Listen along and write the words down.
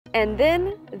And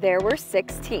then there were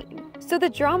 16. So the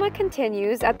drama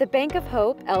continues at the Bank of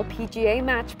Hope LPGA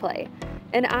match play,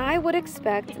 and I would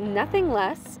expect nothing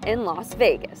less in Las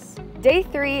Vegas. Day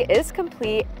 3 is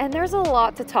complete, and there's a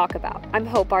lot to talk about. I'm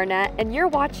Hope Arnett, and you're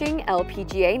watching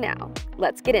LPGA Now.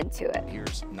 Let's get into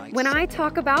it. When I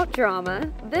talk about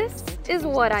drama, this is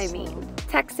what I mean.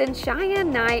 Texan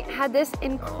Cheyenne Knight had this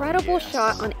incredible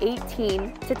shot on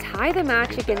 18 to tie the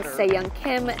match against Seyoung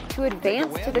Kim to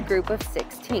advance to the group of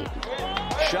 16.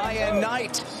 Cheyenne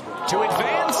Knight to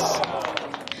advance.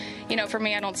 You know, for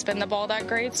me, I don't spin the ball that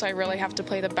great, so I really have to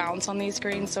play the bounce on these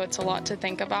greens, so it's a lot to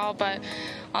think about. But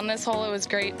on this hole, it was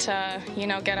great to,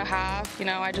 get a half.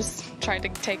 I just tried to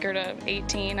take her to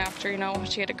 18 after,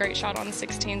 she had a great shot on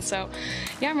 16. So,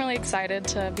 yeah, I'm really excited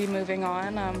to be moving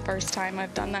on. First time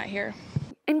I've done that here.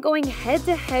 And going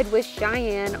head-to-head with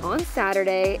Cheyenne on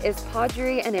Saturday is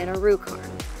Padraig and Anna Ruckarn.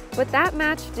 But that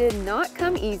match did not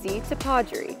come easy to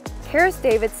Padraig. Karis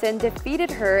Davidson defeated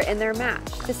her in their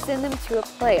match to send them to a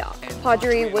playoff.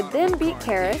 Padraig would then beat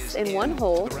Karis in one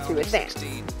hole to advance.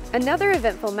 Another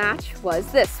eventful match was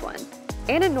this one,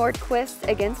 Anna Nordqvist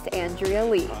against Andrea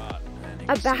Lee.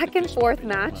 A back-and-forth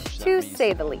match, to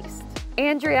say the least.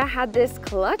 Andrea had this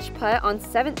clutch putt on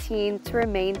 17 to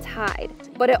remain tied,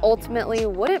 but it ultimately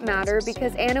wouldn't matter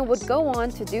because Anna would go on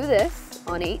to do this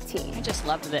on 18. I just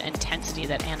love the intensity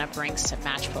that Anna brings to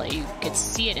match play. You could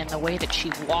see it in the way that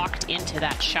she walked into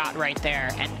that shot right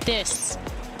there, and this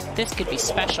could be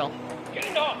special.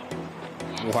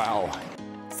 Wow.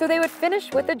 So they would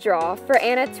finish with a draw for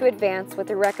Anna to advance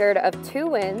with a record of 2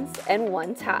 wins and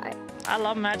 1 tie. I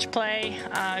love match play.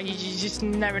 You just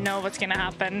never know what's going to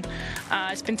happen.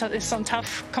 It's been some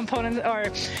tough components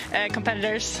or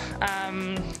competitors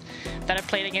that I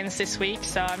played against this week,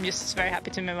 so I'm just very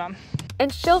happy to move on.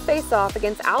 And she'll face off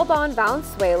against Alban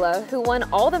Valenzuela, who won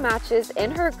all the matches in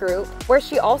her group, where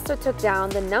she also took down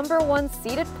the #1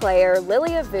 seeded player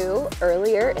Lilia Vu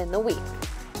earlier in the week.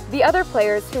 The other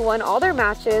players who won all their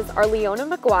matches are Leona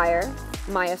Maguire,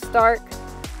 Maya Stark,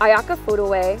 Ayaka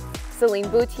Furue, Celine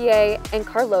Boutier, and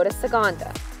Carlota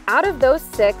Saganda. Out of those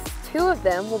 6, 2 of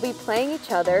them will be playing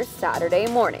each other Saturday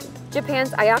morning.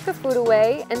 Japan's Ayaka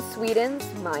Furue and Sweden's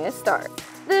Maya Stark.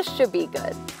 This should be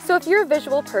good. So if you're a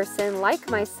visual person like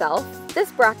myself,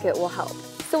 this bracket will help.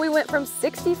 So we went from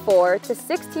 64 to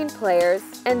 16 players,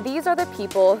 and these are the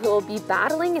people who will be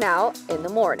battling it out in the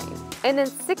morning. And then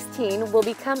 16 will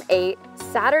become 8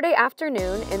 Saturday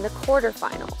afternoon in the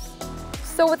quarterfinals.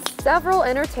 So with several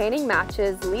entertaining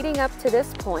matches leading up to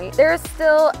this point, there is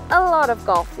still a lot of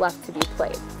golf left to be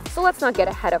played. So let's not get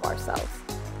ahead of ourselves.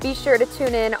 Be sure to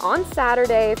tune in on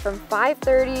Saturday from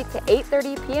 5:30 to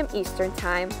 8:30 p.m. Eastern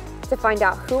Time to find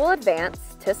out who will advance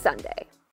to Sunday.